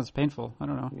 that sounds painful. I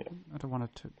don't know. Yeah. I don't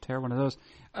want to tear one of those.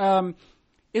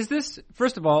 Is this,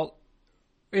 first of all,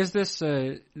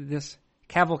 this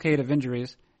cavalcade of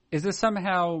injuries, is this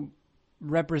somehow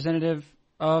representative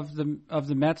of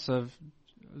the Mets of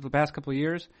the past couple of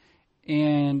years?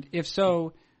 And if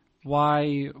so,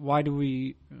 why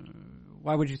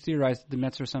would you theorize that the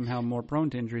Mets are somehow more prone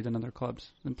to injury than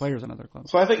players in other clubs?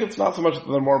 So I think it's not so much that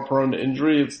they're more prone to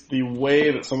injury, it's the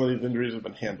way that some of these injuries have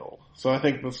been handled. So I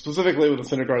think specifically with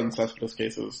the Syndergaard and Cespedes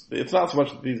cases, it's not so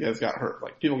much that these guys got hurt.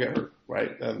 Like, people get hurt,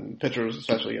 right? And pitchers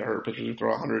especially get hurt. Pitchers who throw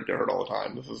 100 get hurt all the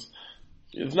time.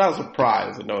 It's not a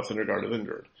surprise that Noah Syndergaard is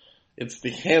injured. It's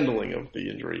the handling of the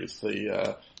injuries.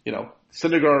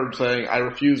 Syndergaard saying, "I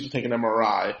refuse to take an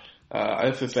MRI."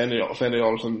 I think Sandy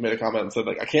Alderson made a comment and said,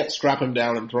 I can't strap him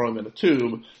down and throw him in a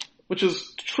tube, which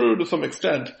is true to some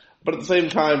extent, but at the same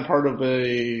time, part of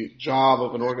the job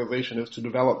of an organization is to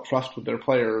develop trust with their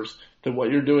players that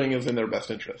what you're doing is in their best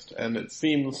interest. And it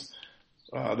seems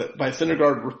that by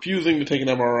Syndergaard refusing to take an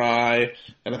MRI,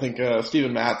 and I think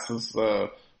Steven Matz has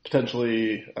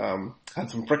potentially had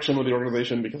some friction with the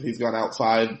organization because he's gone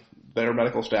outside their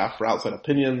medical staff for outside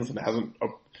opinions and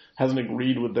hasn't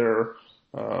agreed with their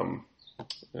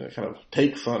kind of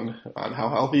takes on how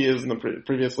healthy he is.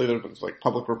 Previously there have been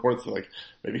public reports that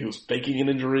maybe he was faking an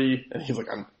injury, and he's like,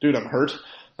 I'm hurt.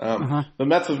 The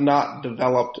Mets have not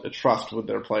developed a trust with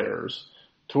their players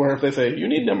to where if they say, you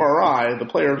need an MRI, the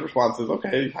player's response is,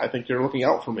 okay, I think you're looking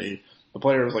out for me. The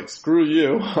player's like, screw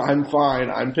you, I'm fine,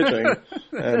 I'm pitching.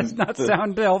 And does not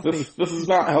sound healthy. This is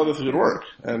not how this should work.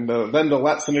 And then to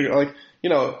let Syndergaard,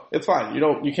 it's fine.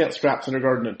 You can't strap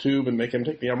Syndergaard in a tube and make him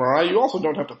take the MRI. You also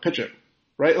don't have to pitch him,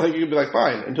 right? You could be like,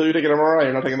 fine, until you take an MRI,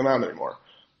 you're not taking the mound anymore.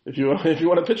 If you want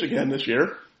to pitch again this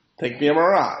year, take the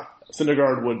MRI.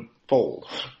 Syndergaard would fold,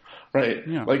 right?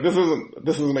 Yeah. This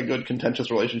isn't a good contentious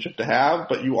relationship to have,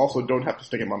 but you also don't have to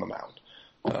stick him on the mound.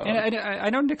 And I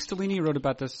know Nick Stellini wrote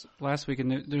about this last week,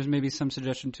 and there's maybe some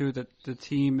suggestion too that the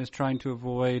team is trying to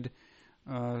avoid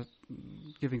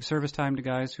giving service time to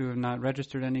guys who have not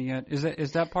registered any yet.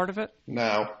 Is that part of it?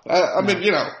 No. I mean,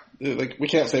 we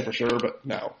can't say for sure, but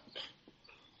no.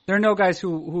 There are no guys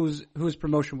whose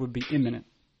promotion would be imminent.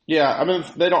 Yeah, I mean,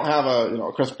 they don't have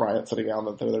a Chris Bryant sitting down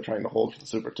that they're trying to hold for the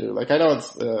Super 2. I know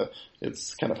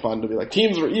it's kind of fun to be like,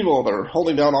 teams are evil, they're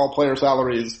holding down all player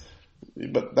salaries,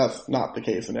 but that's not the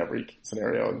case in every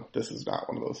scenario, and this is not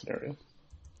one of those scenarios.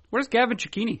 Where's Gavin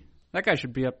Cecchini? That guy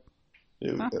should be up.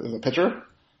 Is a pitcher?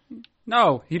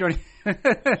 No, you don't.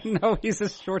 No, he's a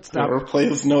shortstop. Or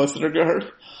plays Noah Syndergaard?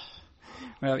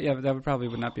 Well, yeah, but that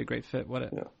would not be a great fit, would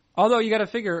it? Yeah. Although you got to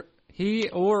figure he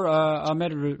or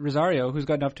Ahmed Rosario, who's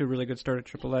gotten off to a really good start at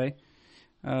AAA,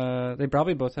 they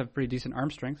probably both have pretty decent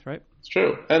arm strength, right? It's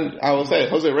true. And I will say,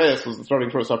 Jose Reyes was the starting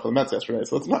shortstop for the Mets yesterday,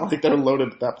 so it's not like they're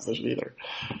loaded at that position either.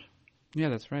 Yeah,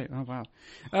 that's right. Oh,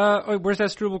 wow. Where's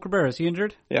Asdrubal Cabrera? Is he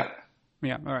injured? Yeah.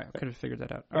 Yeah, all right. I could have figured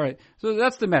that out. All right. So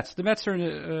that's the Mets. The Mets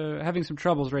are having some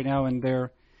troubles right now, and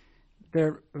their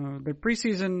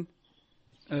preseason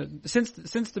since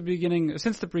the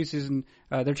preseason,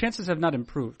 their chances have not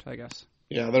improved, I guess.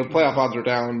 Yeah, their playoff odds are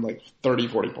down like 30,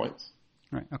 40 points.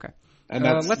 Right. Okay. And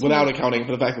that's without accounting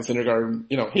for the fact that Syndergaard,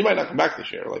 he might not come back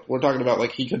this year. Like, we're talking about,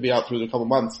 like, he could be out through a couple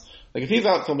months. Like, if he's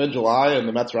out till mid-July and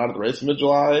the Mets are out of the race in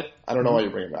mid-July, I don't know why you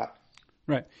bring him back.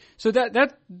 Right. So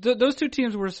those two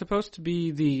teams were supposed to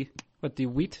be the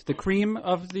cream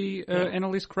of the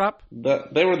NL East crop?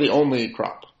 They were the only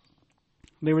crop.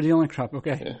 They were the only crop,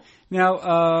 okay. Yeah.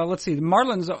 Now, let's see. The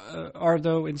Marlins are,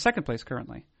 though, in second place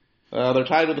currently. They're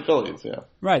tied with the Phillies, yeah.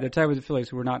 Right, they're tied with the Phillies,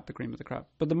 who were not the cream of the crop.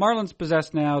 But the Marlins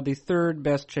possess now the third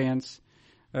best chance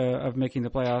of making the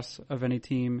playoffs of any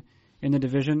team in the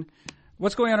division.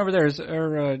 What's going on over there?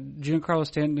 Are Giancarlo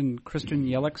Stanton and Christian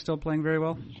Yelich still playing very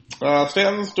well?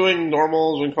 Stanton's doing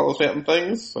normal Giancarlo Stanton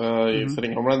things. He's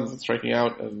hitting home runs and striking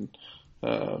out, and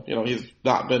he's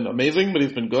not been amazing, but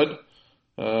he's been good.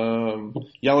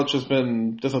 Yelich has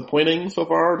been disappointing so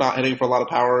far, not hitting for a lot of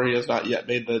power. He has not yet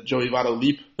made the Joey Votto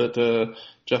leap that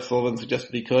Jeff Sullivan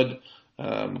suggested he could.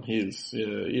 He's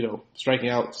striking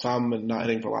out some and not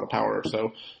hitting for a lot of power.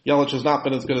 So Yelich has not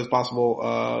been as good as possible.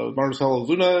 Marcell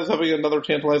Ozuna is having another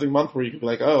tantalizing month where you could be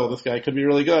like, oh, this guy could be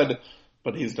really good,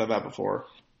 but he's done that before.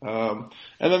 And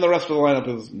then the rest of the lineup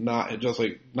is not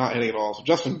hitting at all. So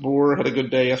Justin Bour had a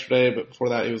good day yesterday, but before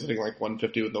that he was hitting like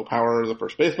 150 with no power as a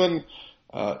first baseman.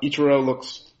 Ichiro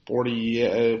looks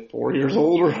 44 years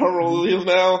old or however old he is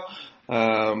now.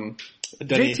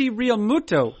 JT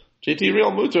Realmuto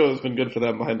has been good for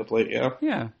them behind the plate, yeah.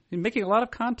 Yeah, he's making a lot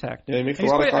of contact. Yeah, he makes a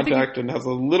lot of contact and has a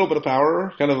little bit of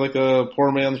power, kind of like a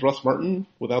poor man's Russ Martin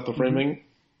without the framing.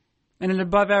 And an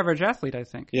above-average athlete, I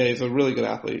think. Yeah, he's a really good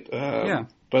athlete.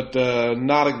 But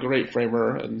not a great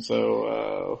framer, and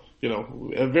so,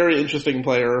 a very interesting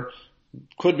player.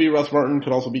 Could be Russ Martin,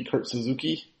 could also be Kurt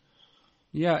Suzuki.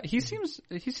 Yeah, he seems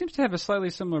to have a slightly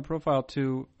similar profile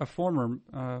to a former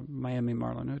Miami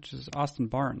Marlin, which is Austin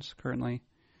Barnes currently.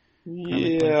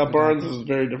 Yeah, Barnes is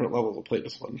very different levels of plate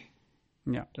discipline.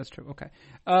 Yeah, that's true. Okay.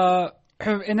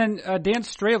 And then Dan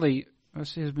Straley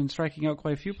has been striking out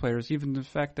quite a few players, even the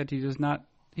fact that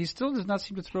he still does not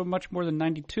seem to throw much more than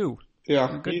 92.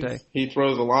 Yeah, good day. He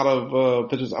throws a lot of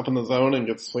pitches up in the zone and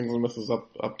gets swings and misses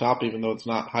up top, even though it's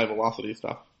not high velocity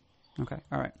stuff. Okay,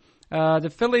 all right. The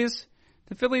Phillies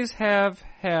have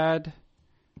had.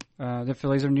 The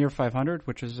Phillies are near 500,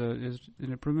 which is an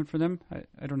improvement for them.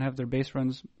 I don't have their base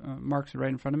runs marks right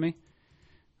in front of me.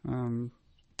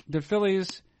 The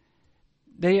Phillies,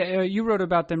 you wrote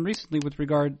about them recently with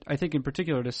regard, I think in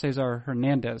particular, to Cesar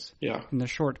Hernandez. Yeah. And the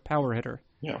short power hitter.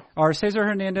 Yeah. Are Cesar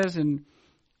Hernandez and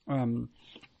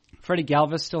Freddie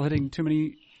Galvis still hitting too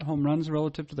many home runs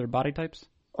relative to their body types?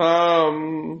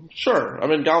 Sure. I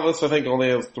mean, Galvis, I think, only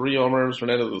has 3 homers.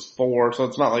 Hernandez has 4, so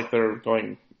it's not like they're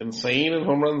going insane in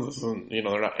home runs. This isn't,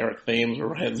 they're not Eric Thames or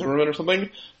Ryan Zimmerman or something.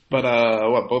 But,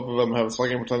 both of them have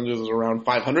slugging percentages around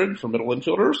 500 for middle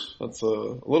infielders. That's a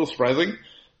little surprising.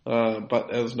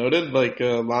 But as noted,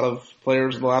 a lot of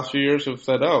players in the last few years have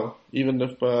said, even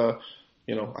if,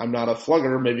 I'm not a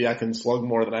slugger, maybe I can slug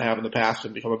more than I have in the past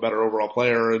and become a better overall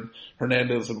player. And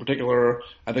Hernandez in particular,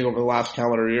 I think over the last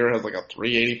calendar year has like a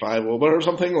 385 WOBA or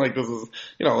something. This is,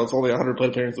 it's only 100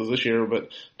 plate appearances this year, but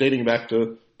dating back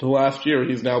to last year,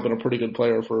 he's now been a pretty good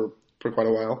player for quite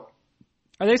a while.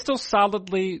 Are they still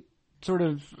solidly sort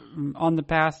of on the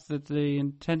path that they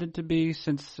intended to be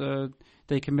since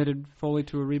they committed fully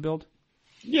to a rebuild?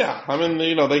 Yeah, I mean,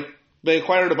 they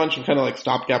acquired a bunch of kind of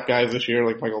stopgap guys this year,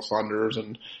 like Michael Saunders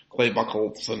and Clay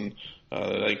Buchholz and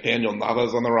Daniel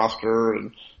Navas on the roster,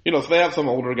 and so they have some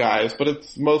older guys, but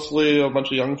it's mostly a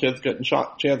bunch of young kids getting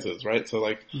chances, right? So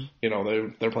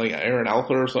they're playing Aaron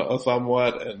Alter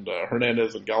somewhat, and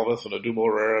Hernandez and Galvis and Odubel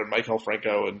Herrera and Michael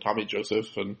Franco and Tommy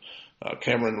Joseph and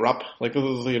Cameron Rupp. This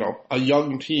is a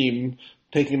young team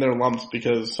taking their lumps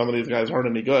because some of these guys aren't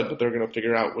any good, but they're going to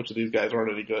figure out which of these guys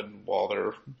aren't any good while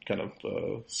they're kind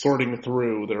of sorting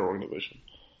through their organization.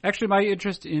 Actually, my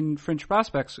interest in fringe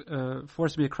prospects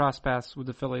forced me to cross paths with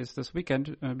the Phillies this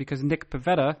weekend because Nick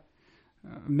Pivetta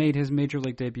made his major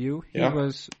league debut.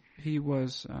 He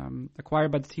was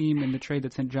acquired by the team in the trade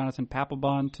that sent Jonathan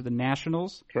Papelbon to the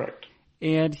Nationals. Correct.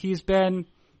 And he's been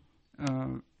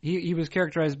he was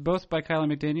characterized both by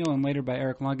Kyler McDaniel and later by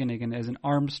Eric Longenhagen as an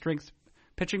arm strength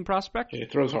pitching prospect. Yeah, he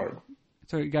throws hard.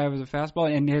 So a guy with a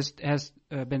fastball and has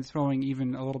been throwing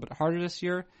even a little bit harder this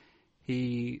year.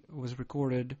 He was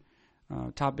recorded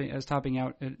topping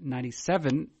out at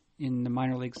 97 in the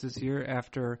minor leagues this year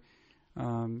after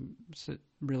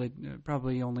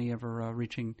probably only ever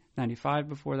reaching 95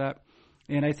 before that.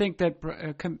 And I think that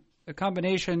a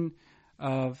combination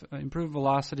of improved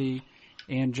velocity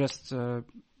and just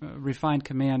refined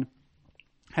command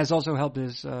has also helped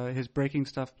his breaking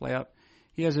stuff play up.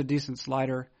 He has a decent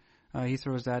slider. He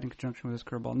throws that in conjunction with his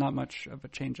curveball. Not much of a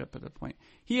changeup at that point.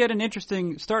 He had an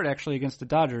interesting start, actually, against the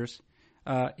Dodgers.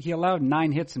 He allowed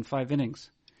 9 hits in 5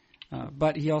 innings.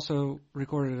 But he also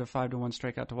recorded a 5-to-1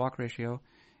 strikeout-to-walk ratio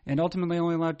and ultimately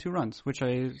only allowed 2 runs, which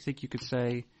I think you could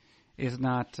say is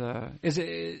not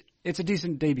it's a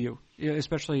decent debut,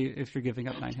 especially if you're giving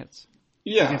up 9 hits.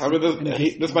 Yeah, I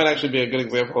mean, this might actually be a good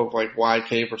example of like why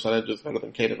K percentage is better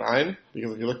than K to 9,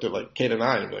 because if you looked at like K to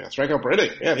 9, you'd be like, a strikeout per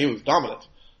inning, yeah, he was dominant.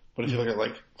 But if you look at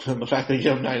like the fact that he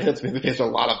gave 9 hits means he faced a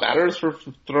lot of batters for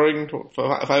throwing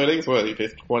 5 innings. Well, he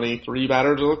faced 23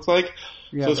 batters, it looks like.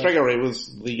 Yeah, so the strikeout rate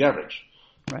was league average.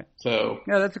 Right. So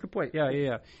yeah, that's a good point.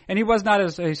 Yeah. And he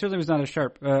certainly was not as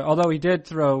sharp. Although he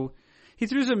threw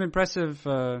some impressive.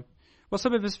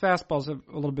 Some of his fastballs have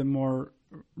a little bit more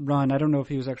run. I don't know if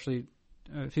he was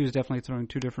definitely throwing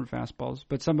 2 different fastballs,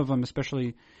 but some of them,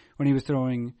 especially when he was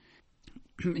throwing,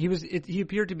 he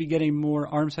appeared to be getting more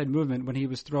arm side movement when he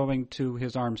was throwing to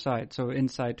his arm side, so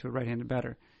inside to a right-handed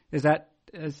batter. Does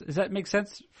that make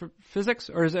sense for physics,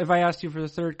 or have I asked you for the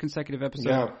 3rd consecutive episode?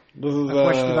 Yeah, this is a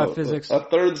question about physics. A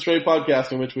 3rd straight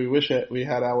podcast in which we wish we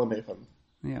had Alan Nathan.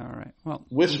 Yeah, all right. Well,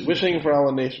 wishing for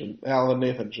Alan Nathan. Alan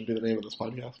Nathan should be the name of this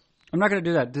podcast. I'm not going to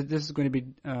do that. This is going to be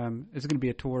it's going to be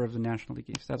a tour of the National League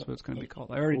East. That's what it's going to be called.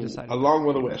 I already decided. Along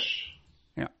with a wish.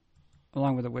 Yeah,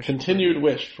 along with a wish. Continued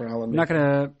wish for Alan Nathan.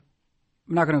 I'm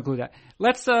not going to include that.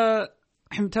 Let's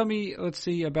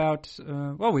see about.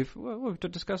 We've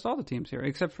discussed all the teams here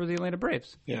except for the Atlanta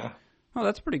Braves. Yeah. Oh,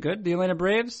 that's pretty good. The Atlanta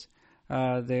Braves,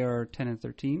 they are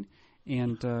 10-13,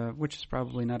 and which is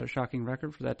probably not a shocking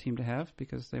record for that team to have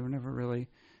because they were never really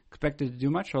expected to do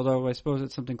much. Although I suppose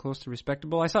it's something close to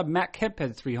respectable. I saw Matt Kemp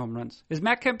had 3 home runs. Is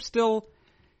Matt Kemp still,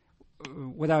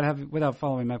 without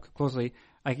following Matt closely,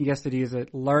 I can guess that he is a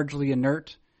largely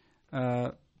inert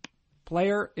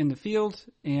player in the field,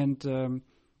 and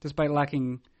despite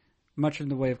lacking much in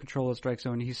the way of control of the strike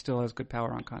zone, he still has good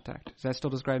power on contact. Does that still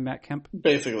describe Matt Kemp?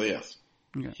 Basically, yes.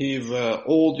 Okay. He's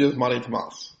old Yasmani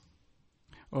Tomas.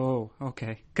 Oh,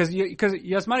 okay. Because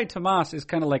Yasmani Tomas is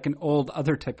kind of like an old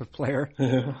other type of player,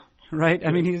 right?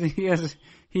 I mean,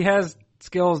 he has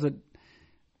skills that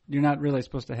you're not really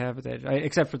supposed to have at that age,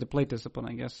 except for the plate discipline,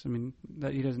 I guess. I mean,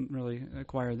 that he doesn't really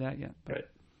acquire that yet. But. Right.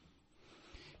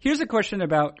 Here's a question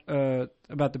about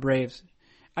the Braves.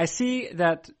 I see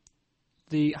that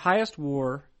the highest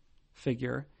WAR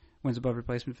figure, wins above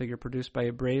replacement figure, produced by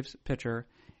a Braves pitcher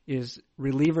is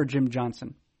reliever Jim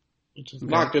Johnson. Which is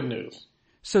not good news.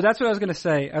 So that's what I was going to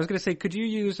say. I was going to say, could you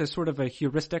use as sort of a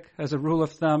heuristic, as a rule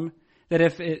of thumb, that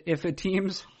if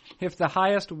the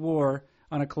highest WAR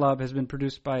on a club has been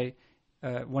produced by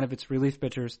one of its relief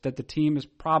pitchers, that the team is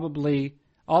probably,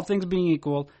 all things being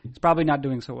equal, is probably not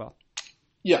doing so well?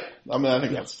 Yeah, I mean, I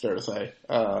think that's fair to say.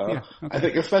 Okay. I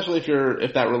think especially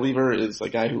if that reliever is a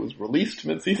guy who was released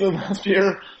midseason last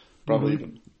year,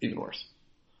 probably even worse.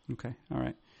 Okay, all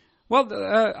right. Well,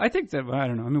 I think that, I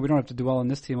don't know. I mean, we don't have to dwell on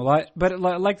this team a lot, but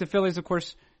like the Phillies, of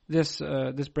course, this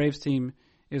Braves team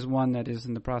is one that is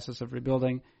in the process of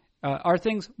rebuilding. Are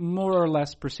things more or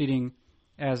less proceeding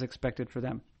as expected for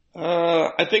them?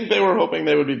 I think they were hoping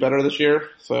they would be better this year.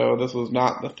 So this was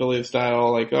not the Phillies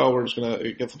style, like, oh, we're just going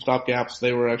to get some stopgaps.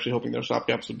 They were actually hoping their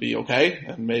stopgaps would be okay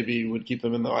and maybe would keep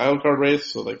them in the wild card race.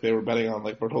 So like they were betting on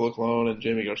like Bartolo Colon and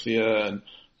Jamie Garcia and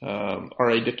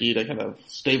R.A. Dickey to kind of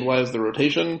stabilize the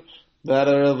rotation. That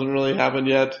hasn't really happened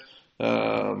yet.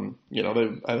 I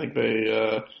think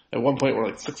they at one point were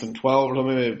like 6-12 or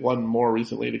something. They've won more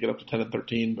recently to get up to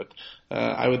 10-13. But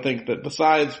I would think that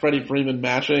besides Freddie Freeman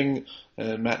mashing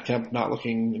and Matt Kemp not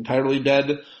looking entirely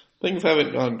dead, things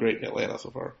haven't gone great in Atlanta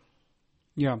so far.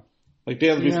 Yeah. Like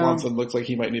Dansby Swanson looks like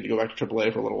he might need to go back to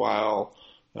AAA for a little while.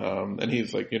 And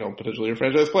he's like, potentially a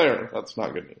franchise player. That's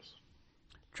not good news.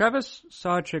 Travis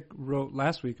Sawchik wrote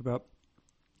last week about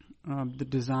the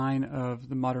design of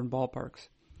the modern ballparks.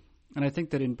 And I think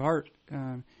that in part,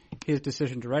 his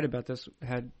decision to write about this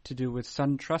had to do with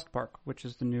SunTrust Park, which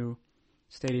is the new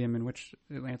stadium in which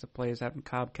Atlanta plays out in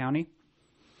Cobb County.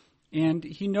 And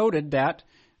he noted that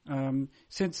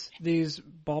since these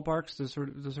ballparks, the sort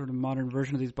of modern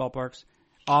version of these ballparks,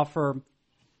 offer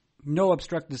no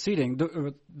obstructed seating,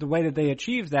 the way that they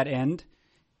achieve that end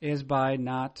is by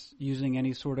not using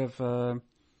any sort of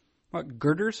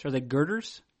girders? Are they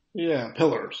girders? Yeah,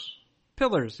 pillars.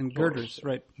 Pillars and girders,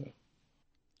 right.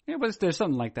 Yeah, but there's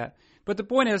something like that. But the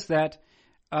point is that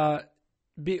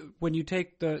when you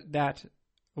take that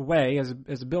away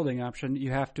as a building option,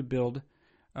 you have to build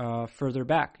further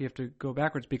back. You have to go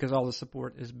backwards because all the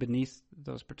support is beneath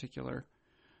those particular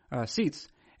seats.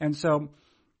 And so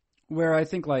where I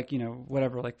think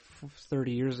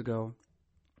 30 years ago,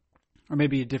 or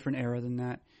maybe a different era than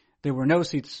that, there were no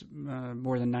seats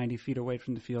more than 90 feet away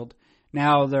from the field.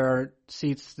 Now there are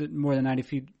seats that more than 90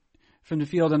 feet from the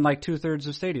field in like 2/3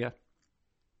 of stadia.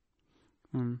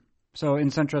 So in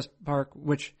SunTrust Park,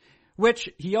 which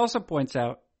he also points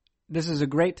out, this is a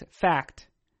great fact,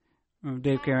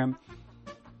 Dave Karam,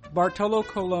 Bartolo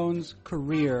Colon's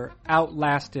career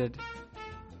outlasted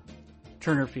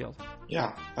Turner Field.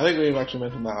 Yeah, I think we actually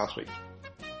mentioned that last week.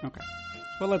 Okay.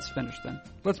 Well, let's finish then.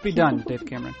 Let's be done, Dave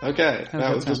Cameron. Okay,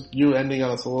 that was just you ending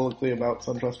on a soliloquy about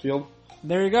SunTrust Field.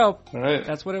 There you go. All right.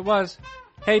 That's what it was.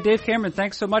 Hey, Dave Cameron,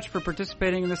 thanks so much for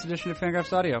participating in this edition of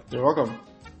Fangraphs Audio. You're welcome.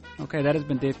 Okay, that has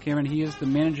been Dave Cameron. He is the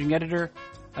managing editor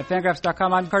at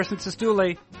Fangraphs.com. I'm Carson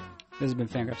Sestouli. This has been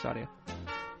Fangraphs Audio.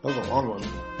 That was a long one.